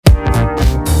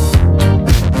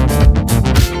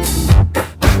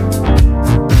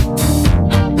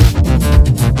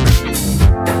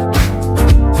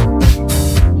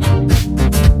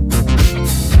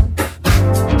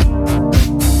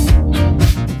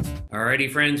Alrighty,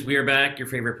 friends, we are back. Your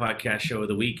favorite podcast show of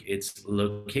the week. It's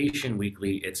Location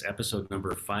Weekly. It's episode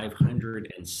number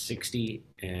 560,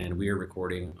 and we are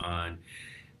recording on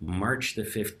March the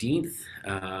 15th.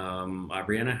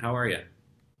 Brianna, how are you?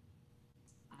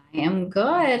 I am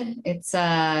good.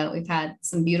 We've had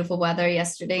some beautiful weather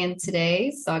yesterday and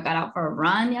today. So I got out for a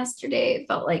run yesterday. It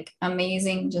felt like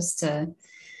amazing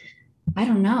I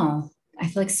don't know. I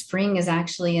feel like spring is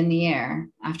actually in the air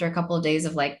after a couple of days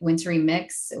of like wintry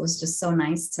mix. It was just so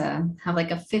nice to have like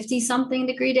a 50 something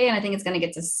degree day. And I think it's going to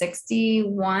get to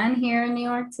 61 here in New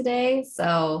York today.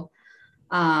 So,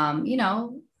 um, you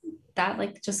know, that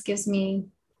like just gives me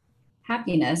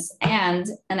happiness and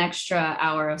an extra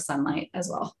hour of sunlight as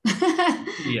well.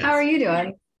 How are Yes. you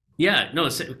doing? Yeah, no,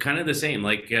 it's kind of the same.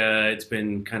 It's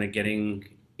been kind of getting,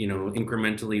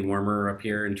 incrementally warmer up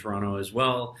here in Toronto as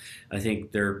well. I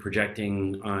think they're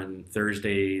projecting on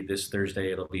this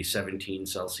Thursday, it'll be 17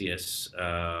 Celsius,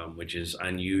 which is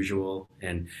unusual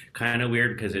and kind of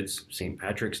weird because it's St.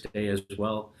 Patrick's Day as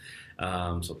well.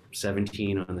 So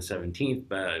 17 on the 17th,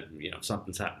 but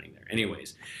something's happening there.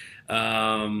 Anyways,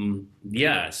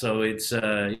 yeah, so it's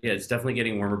definitely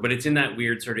getting warmer, but it's in that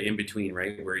weird sort of in between,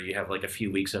 right? Where you have like a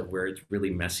few weeks of where it's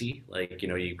really messy, like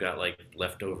you've got like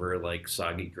leftover like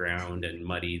soggy ground and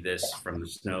muddy this from the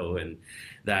snow and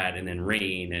that, and then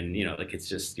rain, and like it's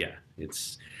just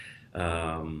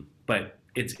but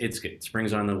it's good.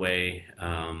 Spring's on the way,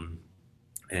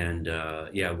 and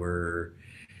yeah, we're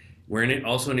in it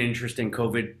also an interesting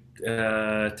COVID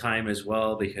time as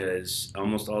well because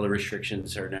almost all the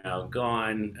restrictions are now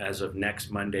gone as of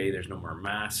next Monday. There's no more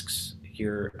masks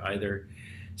here either,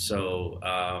 so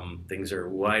things are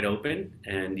wide open.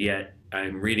 And yet,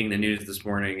 I'm reading the news this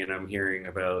morning and I'm hearing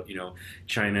about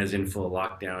China's in full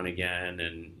lockdown again,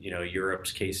 and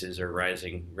Europe's cases are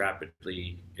rising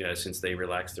rapidly since they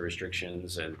relaxed the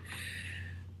restrictions. And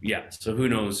yeah, so who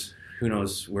knows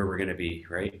where we're going to be,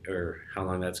 right? Or how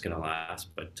long that's going to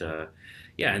last. But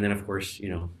yeah, and then of course,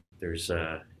 there's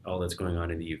all that's going on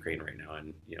in the Ukraine right now,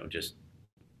 and just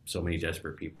so many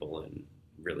desperate people, and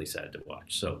really sad to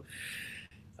watch. So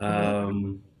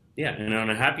yeah, and on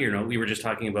a happier note, we were just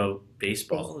talking about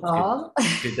baseball. It's good, Baseball.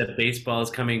 good that baseball is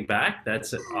coming back.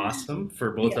 That's awesome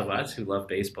for both Yeah. of us who love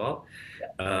baseball.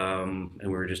 And we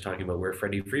were just talking about where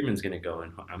Freddie Freeman's going to go,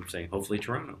 and I'm saying hopefully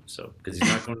Toronto. So because he's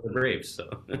not going to the Braves. So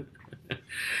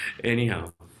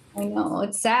anyhow, I know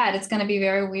it's sad. It's going to be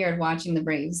very weird watching the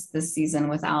Braves this season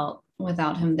without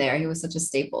him there. He was such a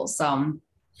staple. So,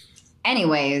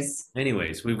 anyways,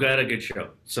 we've got a good show.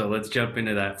 So let's jump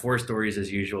into that. Four stories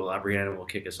as usual. Abriana will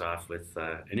kick us off with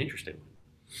an interesting one.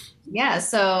 yeah.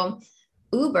 So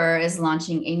Uber is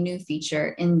launching a new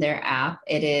feature in their app.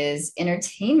 It is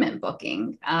entertainment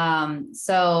booking.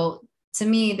 So to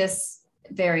me, this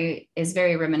very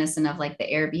reminiscent of like the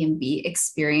Airbnb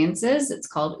experiences. It's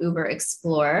called Uber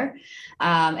Explore,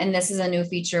 and this is a new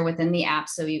feature within the app,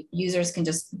 so users can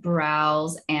just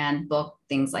browse and book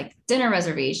things like dinner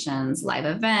reservations, live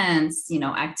events,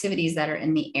 activities that are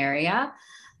in the area.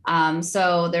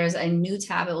 So there's a new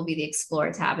tab. It will be the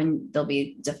Explore tab, and there'll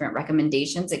be different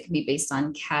recommendations. It can be based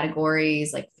on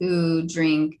categories like food,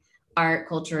 drink, art,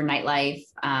 culture, nightlife,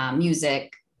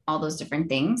 music, all those different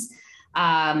things.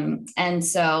 And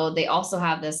so they also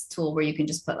have this tool where you can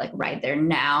just put like right there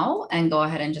now and go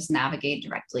ahead and just navigate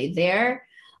directly there.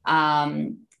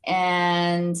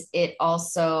 And it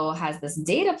also has this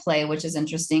data play, which is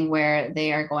interesting, where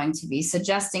they are going to be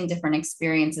suggesting different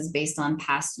experiences based on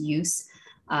past use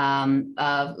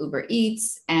of Uber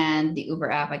Eats and the Uber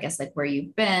app, I guess, like where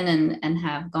you've been and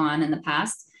have gone in the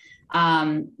past.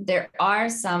 There are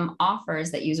some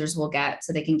offers that users will get,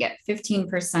 so they can get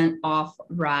 15% off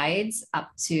rides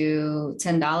up to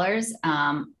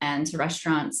 $10, and to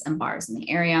restaurants and bars in the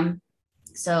area.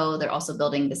 So they're also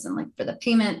building this in like for the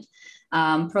payment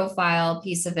profile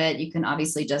piece of it. You can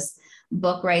obviously just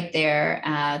book right there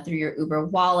through your Uber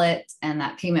wallet and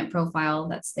that payment profile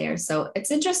that's there. So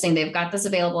it's interesting. They've got this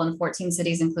available in 14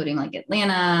 cities, including like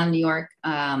Atlanta, New York,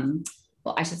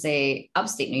 well, I should say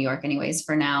upstate New York anyways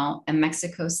for now, and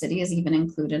Mexico City is even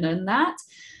included in that.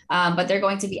 But they're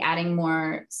going to be adding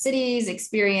more cities,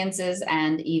 experiences,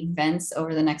 and events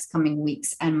over the next coming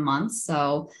weeks and months.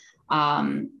 So,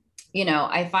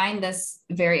 I find this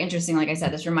very interesting. Like I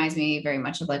said, this reminds me very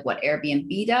much of like what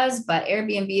Airbnb does, but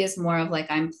Airbnb is more of like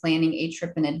I'm planning a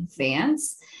trip in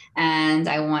advance and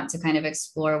I want to kind of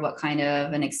explore what kind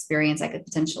of an experience I could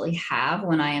potentially have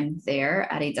when I am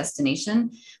there at a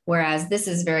destination. Whereas this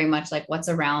is very much like what's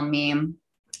around me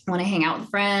when I hang out with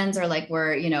friends, or like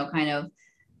we're, kind of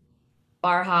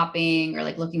bar hopping or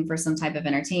like looking for some type of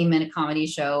entertainment, a comedy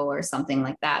show or something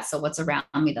like that. So what's around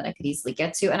me that I could easily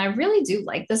get to. And I really do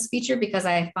like this feature because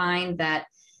I find that,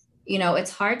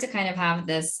 it's hard to kind of have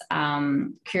this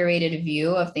curated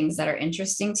view of things that are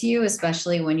interesting to you,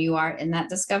 especially when you are in that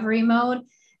discovery mode.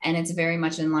 And it's very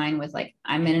much in line with like,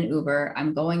 I'm in an Uber,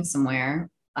 I'm going somewhere,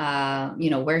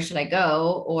 where should I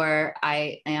go? Or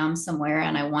I am somewhere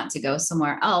and I want to go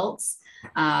somewhere else,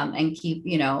 and keep,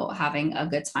 having a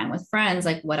good time with friends.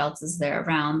 Like what else is there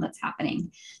around that's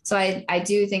happening? So I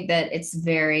do think that it's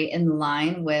very in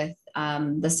line with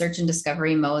the search and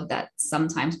discovery mode that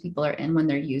sometimes people are in when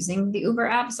they're using the Uber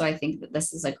app. So I think that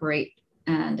this is a great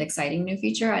and exciting new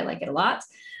feature. I like it a lot.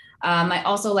 I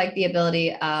also like the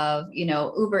ability of,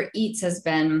 Uber Eats has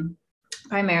been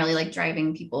primarily like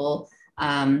driving people,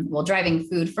 driving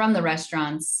food from the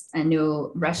restaurants and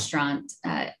new restaurant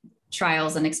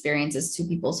trials and experiences to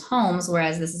people's homes,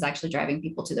 whereas this is actually driving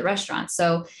people to the restaurant.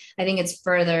 So I think it's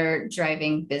further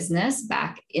driving business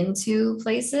back into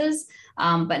places.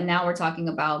 But now we're talking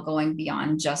about going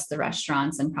beyond just the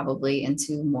restaurants and probably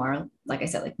into more, like I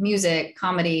said, like music,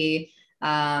 comedy,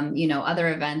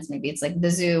 other events. Maybe it's like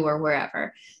the zoo or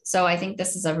wherever. So I think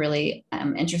this is a really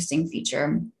interesting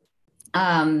feature.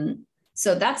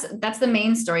 So that's the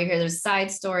main story here. There's a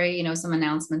side story, some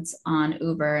announcements on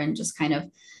Uber and just kind of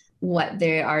what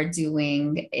they are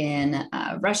doing in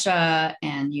Russia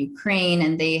and Ukraine.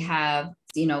 And they have,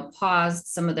 paused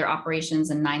some of their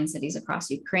operations in 9 cities across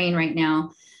Ukraine right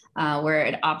now, where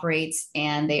it operates.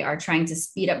 And they are trying to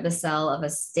speed up the sale of a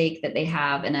stake that they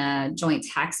have in a joint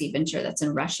taxi venture that's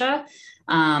in Russia.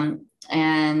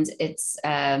 And it's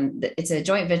a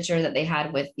joint venture that they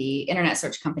had with the internet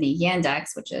search company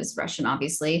Yandex, which is Russian,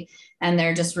 obviously, and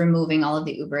they're just removing all of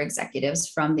the Uber executives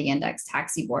from the Yandex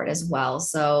taxi board as well.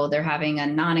 So they're having a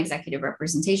non-executive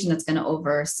representation that's going to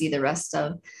oversee the rest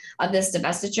of this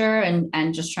divestiture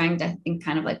and just trying to, I think,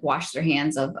 kind of like wash their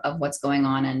hands of what's going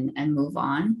on and move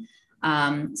on.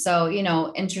 So,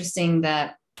 interesting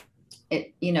that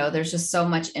there's just so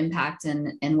much impact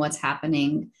in what's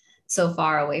happening so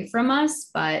far away from us,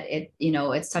 but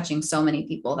it's touching so many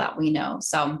people that we know.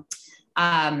 So,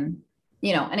 an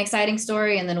exciting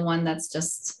story, and then one that's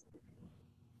just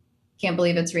can't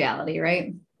believe it's reality,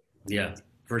 right? Yeah,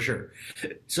 for sure.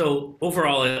 So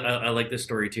overall, I like this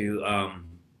story too.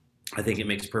 I think it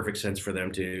makes perfect sense for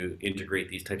them to integrate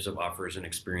these types of offers and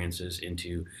experiences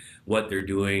into what they're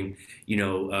doing.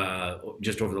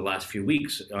 Just over the last few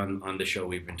weeks on the show,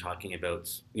 we've been talking about,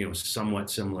 somewhat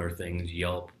similar things.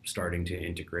 Yelp starting to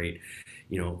integrate,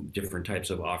 different types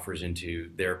of offers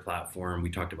into their platform. We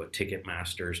talked about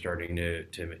Ticketmaster starting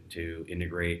to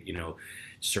integrate,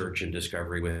 search and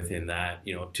discovery within that.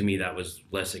 To me, that was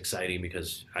less exciting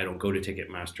because I don't go to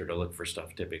Ticketmaster to look for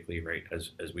stuff typically, right?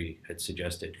 As we had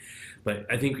suggested. But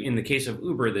I think in the case of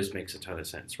Uber, this makes a ton of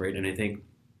sense, right? And I think,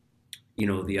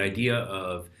 the idea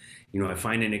of, I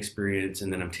find an experience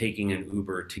and then I'm taking an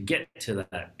Uber to get to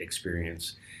that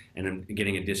experience and I'm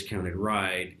getting a discounted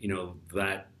ride,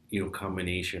 that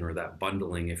combination or that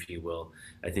bundling, if you will,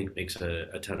 I think makes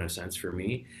a ton of sense for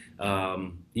me.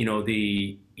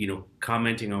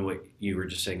 Commenting on what you were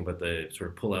just saying about the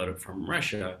sort of pull out from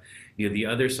Russia, the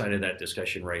other side of that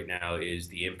discussion right now is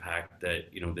the impact that,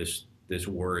 this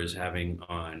war is having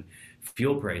on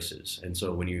fuel prices. And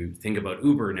so when you think about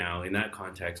Uber now in that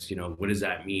context, what does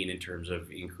that mean in terms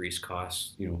of increased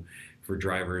costs, for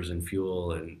drivers and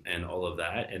fuel and all of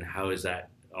that? And how is that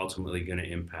ultimately going to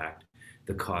impact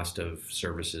the cost of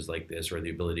services like this or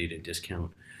the ability to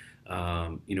discount,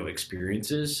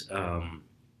 experiences?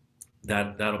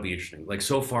 That'll be interesting. Like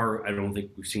so far, I don't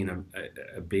think we've seen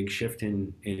a big shift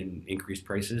in increased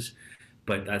prices,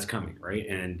 but that's coming, right?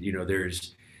 And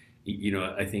there's,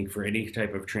 I think for any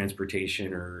type of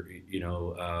transportation or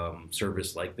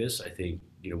service like this, I think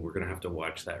we're going to have to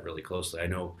watch that really closely. I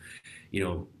know,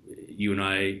 you and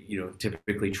I,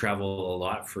 typically travel a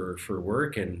lot for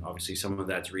work, and obviously some of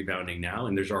that's rebounding now,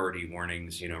 and there's already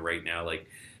warnings, right now, like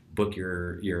book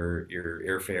your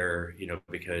airfare,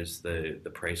 because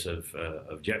the price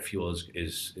of jet fuel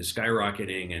is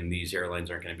skyrocketing, and these airlines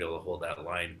aren't going to be able to hold that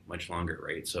line much longer,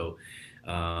 right? So,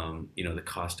 the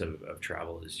cost of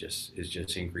travel is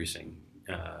just increasing,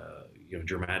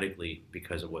 dramatically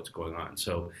because of what's going on.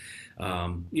 So,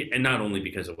 and not only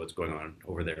because of what's going on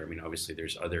over there. I mean, obviously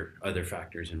there's other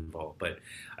factors involved, but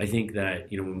I think that,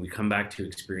 when we come back to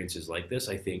experiences like this,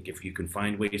 I think if you can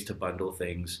find ways to bundle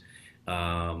things,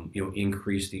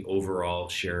 increase the overall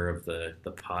share of the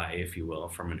pie, if you will,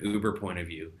 from an Uber point of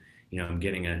view. I'm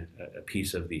getting a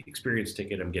piece of the experience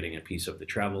ticket. I'm getting a piece of the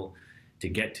travel to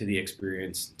get to the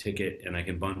experience ticket, and I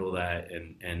can bundle that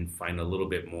and find a little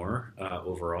bit more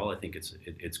overall. I think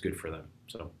it's good for them.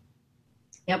 So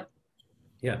Yep.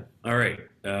 yeah. All right.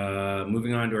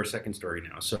 Moving on to our second story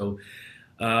now. So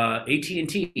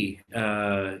AT&T,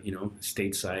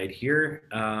 stateside here,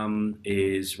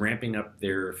 is ramping up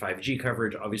their 5G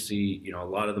coverage. Obviously, a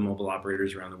lot of the mobile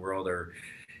operators around the world are,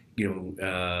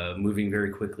 moving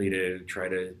very quickly to try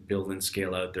to build and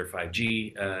scale out their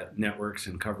 5G networks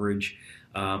and coverage.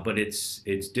 But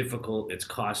it's difficult. It's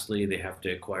costly. They have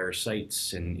to acquire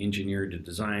sites and engineer the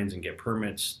designs and get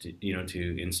permits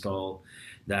to install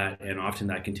that, and often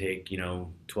that can take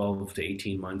 12 to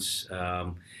 18 months.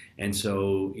 And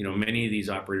so many of these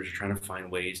operators are trying to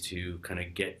find ways to kind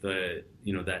of get the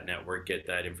that network, get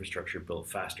that infrastructure built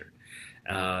faster.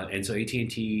 And so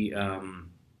AT&T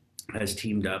has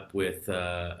teamed up with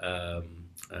a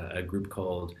group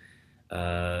called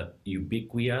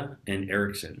Ubiquia and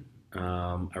Ericsson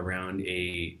around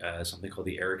something called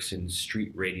the Ericsson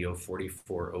Street Radio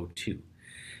 4402.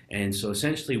 And so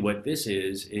essentially what this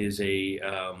is a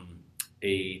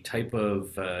type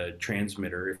of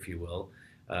transmitter, if you will,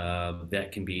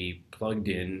 that can be plugged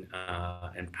in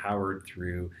and powered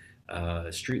through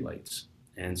streetlights.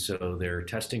 And so they're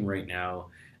testing right now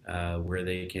where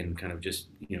they can kind of just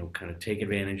kind of take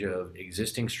advantage of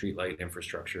existing streetlight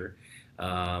infrastructure,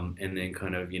 and then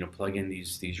kind of plug in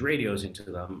these radios into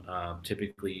them,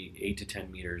 typically 8 to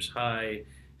 10 meters high,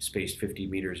 spaced 50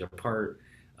 meters apart,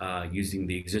 using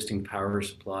the existing power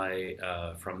supply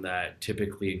from that,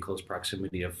 typically in close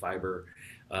proximity of fiber,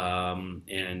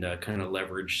 and kind of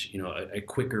leverage a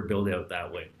quicker build out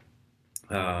that way.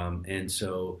 And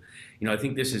so, I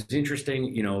think this is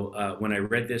interesting. When I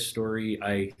read this story,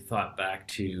 I thought back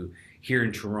to here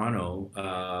in Toronto.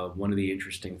 One of the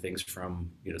interesting things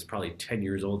from, it's probably 10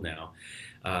 years old now.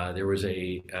 There was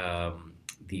the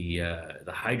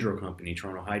hydro company,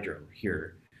 Toronto Hydro,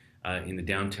 here in the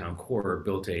downtown core,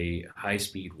 built a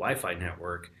high-speed Wi-Fi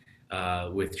network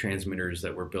with transmitters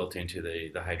that were built into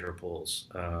the hydro poles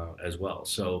as well.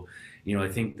 So, I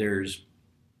think there's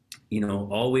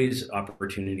always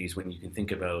opportunities when you can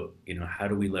think about, how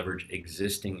do we leverage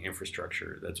existing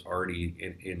infrastructure that's already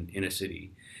in a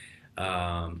city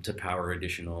to power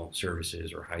additional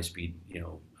services or high-speed,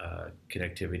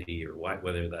 connectivity, or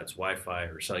whether that's Wi-Fi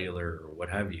or cellular or what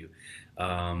have you.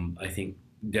 I think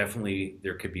definitely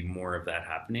there could be more of that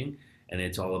happening. And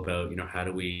it's all about, how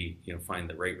do we, find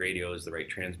the right radios, the right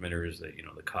transmitters, the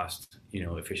cost,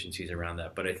 efficiencies around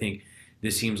that. But I think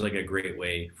this seems like a great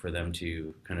way for them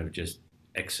to kind of just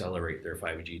accelerate their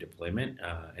 5G deployment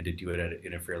and to do it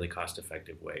in a fairly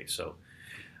cost-effective way. So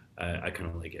I kind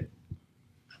of like it.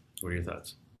 What are your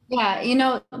thoughts? Yeah,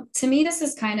 to me, this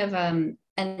is kind of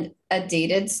a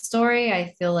dated story.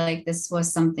 I feel like this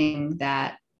was something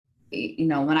that,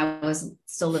 when I was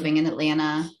still living in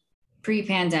Atlanta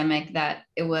pre-pandemic, that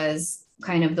it was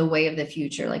kind of the way of the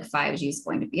future. Like 5G is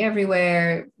going to be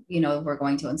everywhere. We're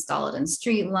going to install it in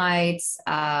street lights.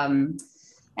 And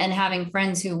having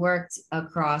friends who worked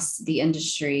across the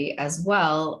industry as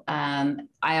well,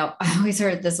 I always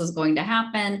heard this was going to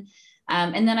happen.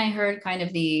 And then I heard kind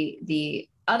of the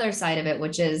other side of it,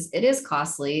 which is it is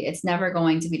costly. It's never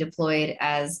going to be deployed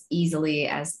as easily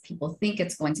as people think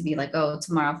it's going to be, like, oh,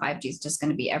 tomorrow 5G is just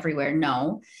going to be everywhere.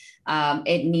 No,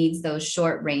 it needs those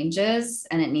short ranges,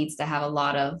 and it needs to have a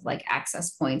lot of like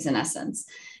access points in essence.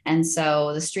 And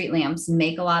so the street lamps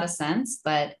make a lot of sense,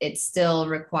 but it still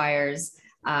requires,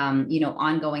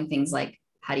 ongoing things like,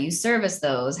 how do you service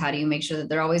those? How do you make sure that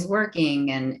they're always working?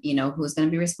 And, who's going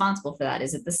to be responsible for that?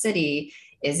 Is it the city?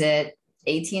 Is it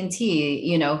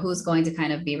AT&T? Who's going to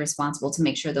kind of be responsible to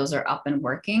make sure those are up and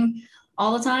working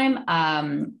all the time?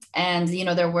 And,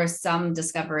 there were some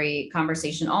discovery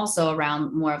conversation also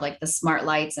around more of like the smart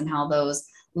lights and how those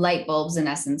light bulbs in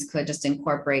essence could just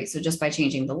incorporate. So just by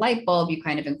changing the light bulb, you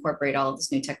kind of incorporate all of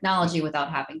this new technology without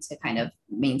having to kind of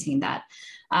maintain that.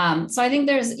 So I think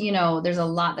there's a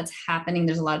lot that's happening.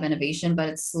 There's a lot of innovation, but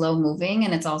it's slow moving.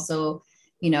 And it's also,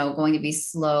 going to be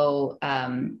slow,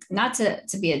 not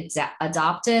to be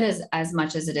adopted as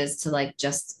much as it is to like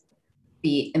just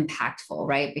be impactful,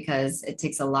 right? Because it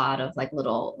takes a lot of like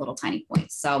little tiny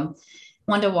points. So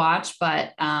one to watch,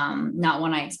 but not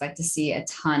one I expect to see a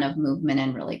ton of movement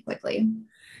in really quickly.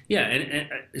 Yeah,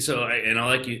 and I'll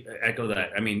like you echo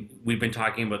that. I mean, we've been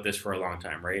talking about this for a long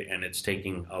time, right? And it's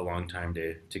taking a long time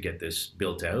to get this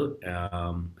built out,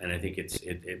 and I think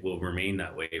it will remain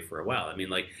that way for a while. I mean,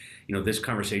 like, this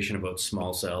conversation about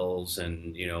small cells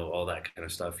and all that kind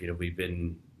of stuff. We've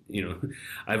been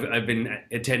I've been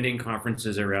attending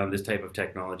conferences around this type of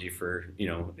technology for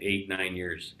 8, 9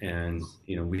 years, and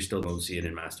we still don't see it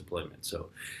in mass deployment. So,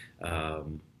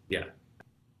 yeah.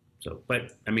 So,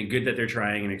 but I mean, good that they're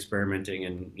trying and experimenting,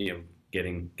 and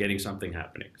getting something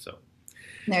happening. So,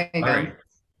 There you all go.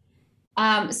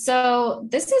 right. So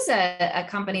this is a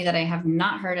company that I have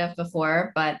not heard of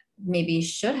before, but maybe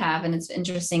should have, and it's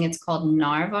interesting. It's called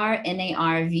Narvar,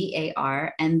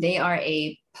 Narvar, and they are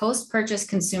a post-purchase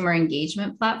consumer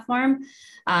engagement platform.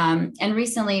 And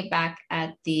recently, back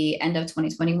at the end of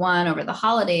 2021, over the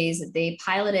holidays, they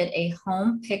piloted a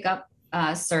home pickup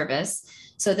service.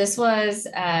 So this was,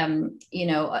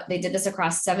 they did this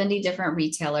across 70 different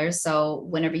retailers. So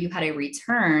whenever you had a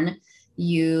return,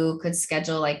 you could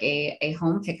schedule like a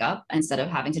home pickup instead of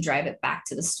having to drive it back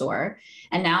to the store.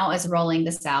 And now, as rolling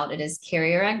this out, it is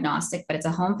carrier agnostic, but it's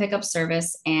a home pickup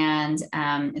service, and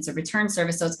it's a return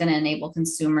service. So it's going to enable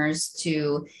consumers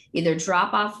to either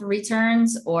drop off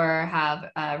returns or have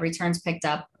returns picked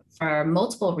up for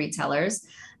multiple retailers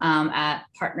at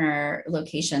partner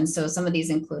locations. So some of these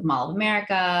include Mall of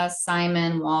America,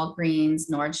 Simon,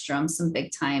 Walgreens, Nordstrom, some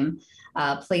big time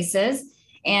places.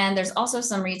 And there's also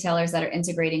some retailers that are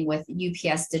integrating with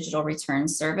UPS digital return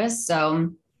service.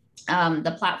 So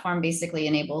the platform basically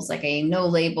enables like a no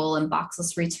label and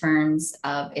boxless returns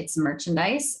of its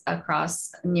merchandise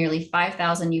across nearly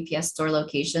 5,000 UPS store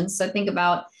locations. So think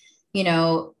about,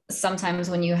 sometimes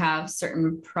when you have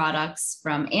certain products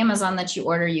from Amazon that you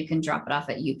order, you can drop it off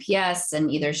at UPS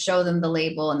and either show them the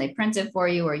label and they print it for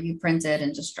you, or you print it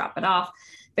and just drop it off.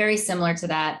 Very similar to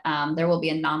that. There will be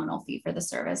a nominal fee for the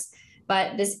service.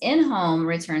 But this in-home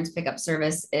returns pickup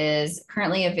service is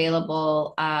currently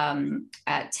available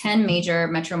at 10 major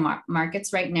metro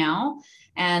markets right now.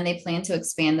 And they plan to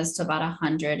expand this to about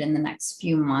 100 in the next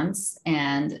few months,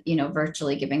 and,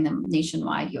 virtually giving them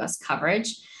nationwide US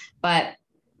coverage. But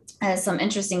as some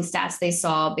interesting stats they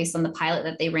saw based on the pilot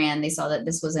that they ran, they saw that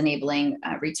this was enabling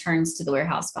returns to the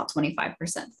warehouse about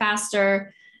 25%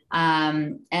 faster.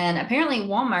 And apparently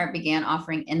Walmart began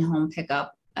offering in-home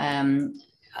pickup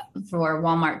for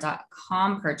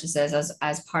Walmart.com purchases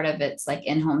as part of its like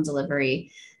in-home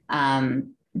delivery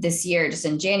this year, just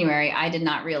in January. I did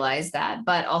not realize that,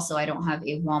 but also I don't have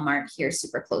a Walmart here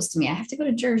super close to me. I have to go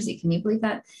to Jersey. Can you believe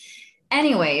that?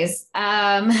 Anyways,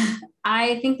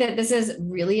 I think that this is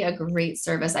really a great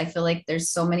service. I feel like there's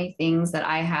so many things that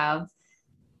I have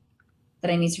that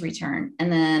I need to return.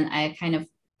 And then I kind of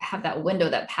have that window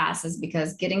that passes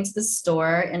because getting to the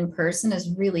store in person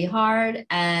is really hard.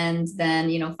 And then,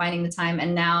 finding the time.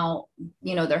 And now,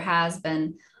 there has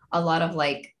been a lot of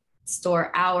like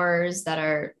store hours that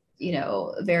are,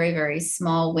 very, very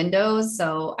small windows.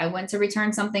 So I went to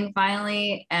return something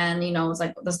finally, and, it was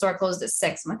like the store closed at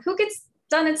 6. I'm like, who gets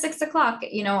done at 6 o'clock,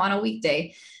 on a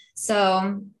weekday?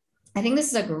 So I think this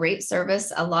is a great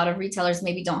service. A lot of retailers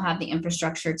maybe don't have the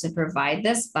infrastructure to provide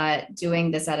this, but doing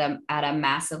this at a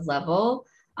massive level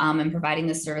and providing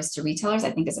this service to retailers, I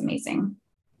think is amazing.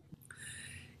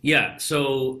 Yeah,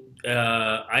 so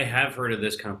I have heard of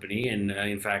this company, and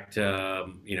in fact,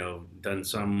 done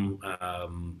some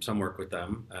work with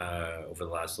them over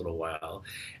the last little while,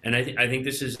 and I think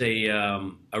this is a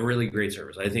really great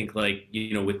service. I think, like,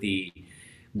 with the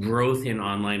growth in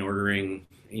online ordering,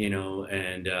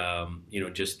 and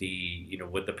just the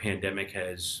what the pandemic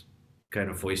has kind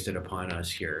of foisted upon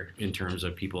us here in terms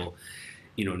of people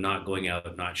not going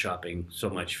out, not shopping so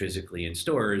much physically in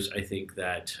stores. I think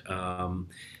that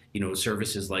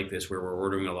services like this where we're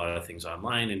ordering a lot of things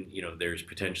online, and there's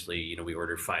potentially we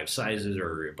order 5 sizes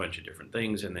or a bunch of different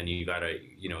things, and then you got to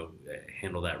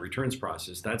handle that returns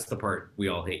process. That's the part we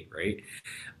all hate, right?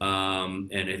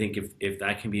 And I think if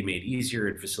that can be made easier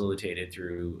and facilitated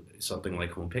through something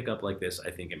like home pickup like this,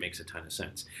 I think it makes a ton of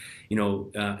sense.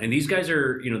 And these guys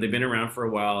are they've been around for a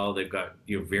while. They've got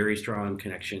very strong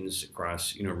connections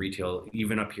across retail,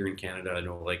 even up here in Canada. I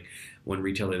know, like, one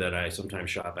retailer that I sometimes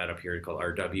shop at up here called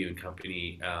RW and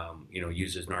Company,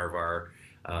 uses Narvar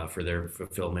for their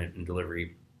fulfillment and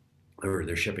delivery, or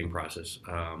their shipping process.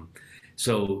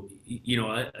 So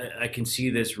I can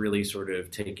see this really sort of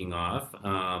taking off,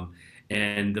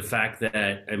 and the fact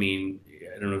that, I mean,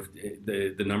 I don't know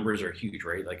if the numbers are huge,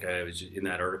 right? Like, I was in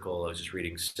that article, I was just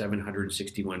reading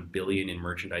 761 billion in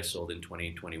merchandise sold in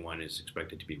 2021 is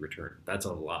expected to be returned. That's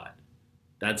a lot.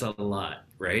 That's a lot,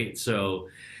 right? So,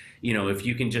 if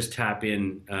you can just tap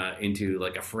into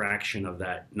like a fraction of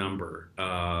that number,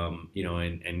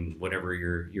 and whatever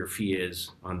your fee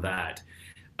is on that,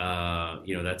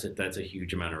 that's a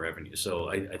huge amount of revenue. So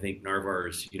I think Narvar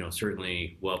is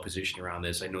certainly well positioned around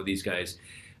this. I know these guys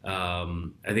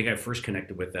I think I first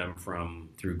connected with them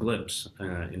through Glimpse,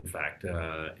 in fact,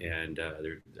 and I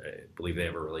believe they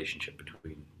have a relationship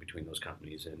between those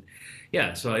companies. And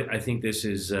yeah, so I think this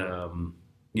is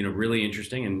really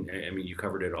interesting. And I mean, you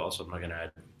covered it all, so I'm not going to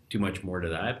add too much more to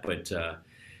that. But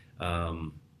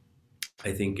um,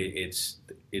 I think it's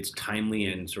timely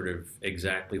and sort of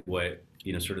exactly what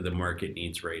sort of the market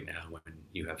needs right now when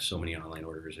you have so many online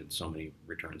orders and so many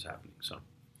returns happening. So.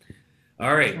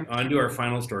 All right, Sure. on to our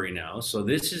final story now. So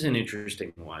this is an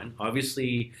interesting one.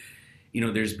 Obviously,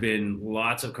 there's been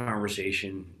lots of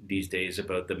conversation these days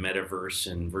about the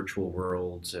metaverse and virtual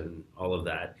worlds and all of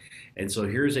that. And so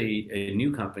here's a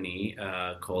new company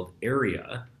called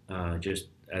Area, just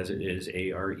as it is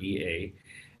AREA,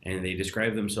 and they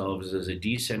describe themselves as a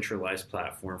decentralized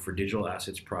platform for digital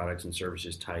assets, products, and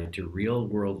services tied to real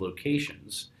world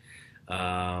locations.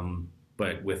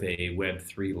 But with a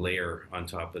Web3 layer on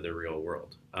top of the real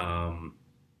world.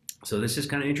 So this is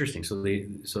kind of interesting.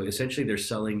 So essentially they're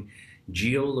selling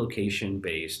geolocation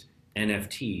based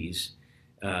NFTs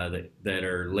that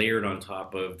are layered on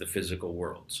top of the physical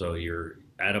world. So you're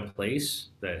at a place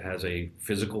that has a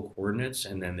physical coordinates,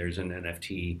 and then there's an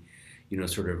NFT,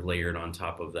 sort of layered on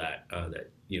top of that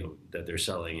that they're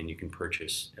selling, and you can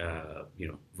purchase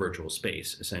virtual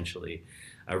space essentially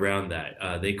around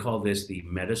that. They call this the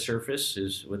meta surface,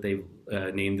 is what they've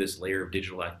named this layer of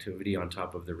digital activity on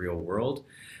top of the real world.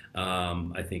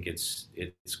 I think it's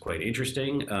quite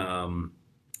interesting, and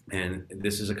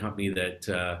this is a company that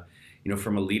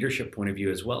from a leadership point of view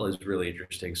as well is really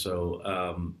interesting. So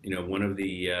one of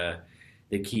the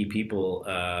key people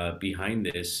behind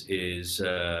this is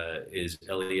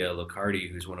Elia Locardi,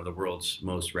 who's one of the world's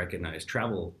most recognized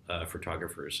travel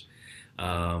photographers.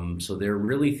 So they're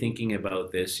really thinking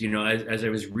about this. As I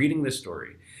was reading this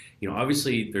story,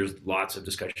 obviously there's lots of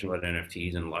discussion about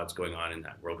NFTs and lots going on in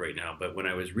that world right now. But when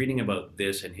I was reading about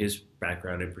this and his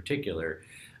background in particular,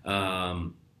 I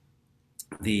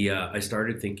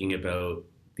started thinking about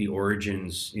the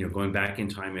origins, going back in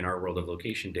time in our world of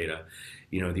location data,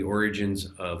 the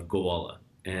origins of Gowalla.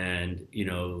 And,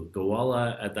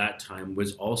 Gowalla at that time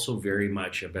was also very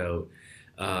much about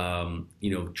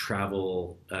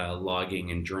travel,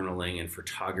 logging and journaling and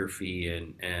photography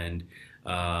and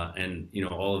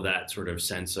all of that sort of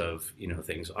sense of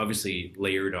things obviously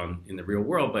layered on in the real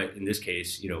world, but in this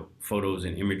case photos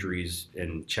and imageries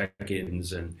and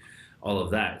check-ins and all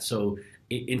of that. So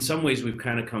in some ways we've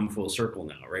kind of come full circle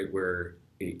now, right? Where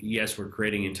yes, we're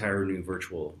creating entire new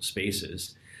virtual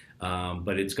spaces,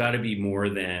 but it's got to be more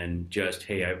than just,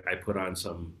 hey, I put on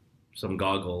some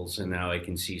goggles and now I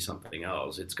can see something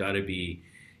else. It's got to be,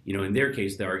 in their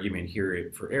case, the argument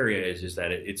here for Area is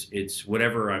that it's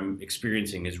whatever I'm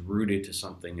experiencing is rooted to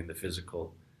something in the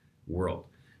physical world,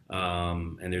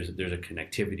 and there's a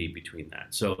connectivity between that.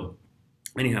 So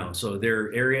anyhow, so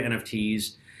their Area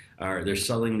NFTs they're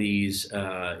selling these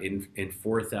in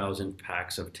 4,000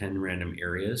 packs of 10 random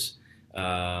areas,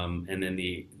 and then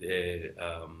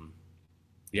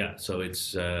so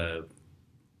it's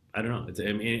I don't know.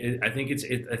 I think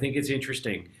it's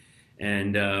interesting,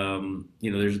 and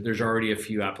there's already a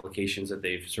few applications that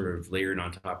they've sort of layered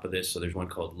on top of this. So there's one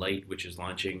called Light, which is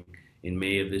launching in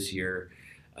May of this year,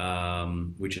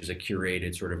 which is a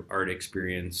curated sort of art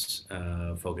experience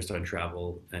focused on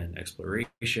travel and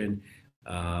exploration.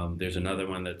 There's another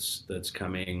one that's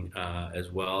coming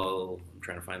as well. I'm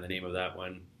trying to find the name of that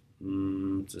one.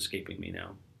 It's escaping me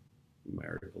now. My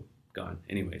article gone.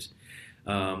 Anyways,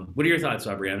 what are your thoughts,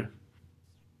 Aubriana?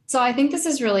 So I think this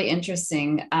is really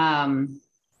interesting.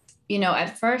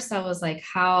 At first I was like,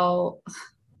 how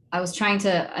I was trying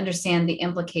to understand the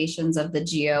implications of the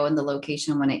geo and the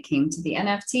location when it came to the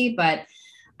NFT, but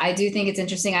I do think it's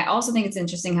interesting. I also think it's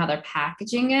interesting how they're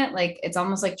packaging it. Like it's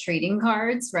almost like trading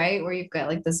cards, right? Where you've got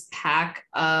like this pack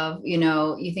of,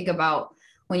 you think about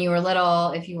when you were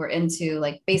little, if you were into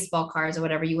like baseball cards or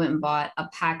whatever, you went and bought a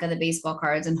pack of the baseball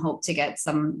cards and hoped to get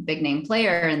some big name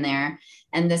player in there.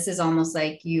 And this is almost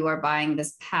like you are buying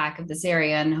this pack of this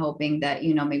area and hoping that,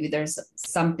 maybe there's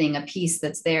something, a piece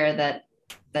that's there that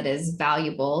is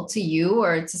valuable to you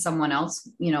or to someone else,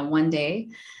 one day.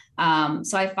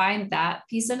 So I find that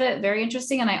piece of it very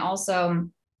interesting. And I also,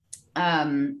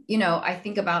 I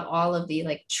think about all of the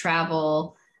like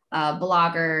travel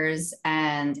bloggers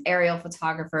and aerial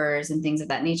photographers and things of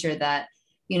that nature that,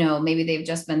 maybe they've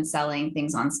just been selling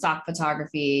things on stock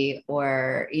photography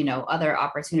or, other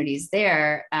opportunities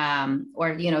there,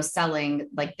 or, selling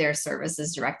like their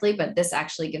services directly. But this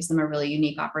actually gives them a really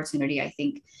unique opportunity, I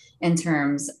think, in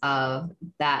terms of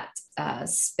that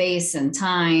space and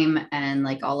time and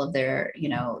like all of their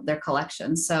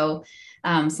collections. So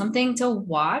something to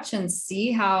watch and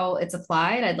see how it's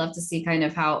applied. I'd love to see kind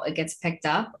of how it gets picked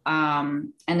up.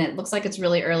 And it looks like it's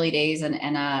really early days and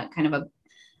a kind of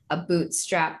a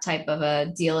bootstrap type of a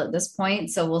deal at this point.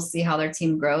 So we'll see how their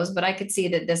team grows. But I could see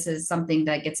that this is something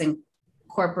that gets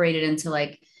incorporated into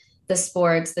like the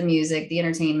sports, the music, the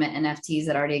entertainment, NFTs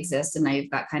that already exist. And now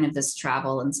you've got kind of this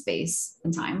travel and space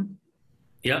and time.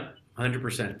 Yep,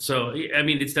 100%. So, I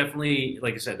mean, it's definitely,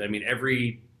 like I said, I mean,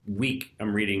 every week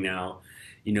I'm reading now,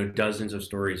 dozens of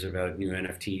stories about new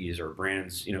NFTs or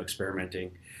brands,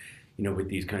 experimenting, with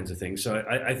these kinds of things. So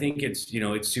I think it's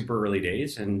super early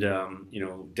days, and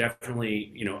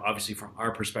definitely, obviously from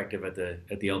our perspective at the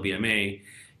LBMA,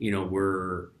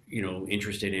 we're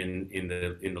interested in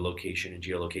the location and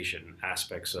geolocation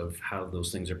aspects of how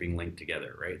those things are being linked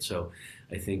together, right? So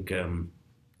I think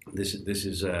this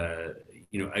is a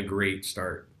great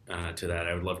start to that.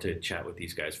 I would love to chat with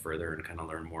these guys further and kind of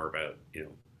learn more about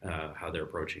how they're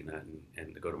approaching that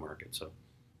and the go to market. So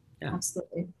yeah,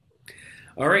 absolutely.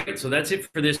 All right, so that's it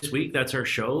for this week. That's our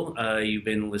show. You've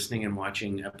been listening and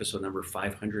watching episode number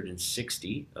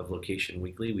 560 of Location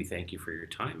Weekly. We thank you for your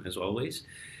time, as always.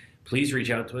 Please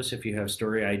reach out to us if you have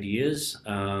story ideas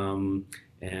and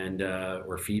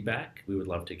or feedback. We would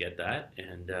love to get that.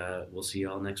 And we'll see you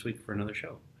all next week for another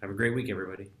show. Have a great week,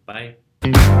 everybody. Bye.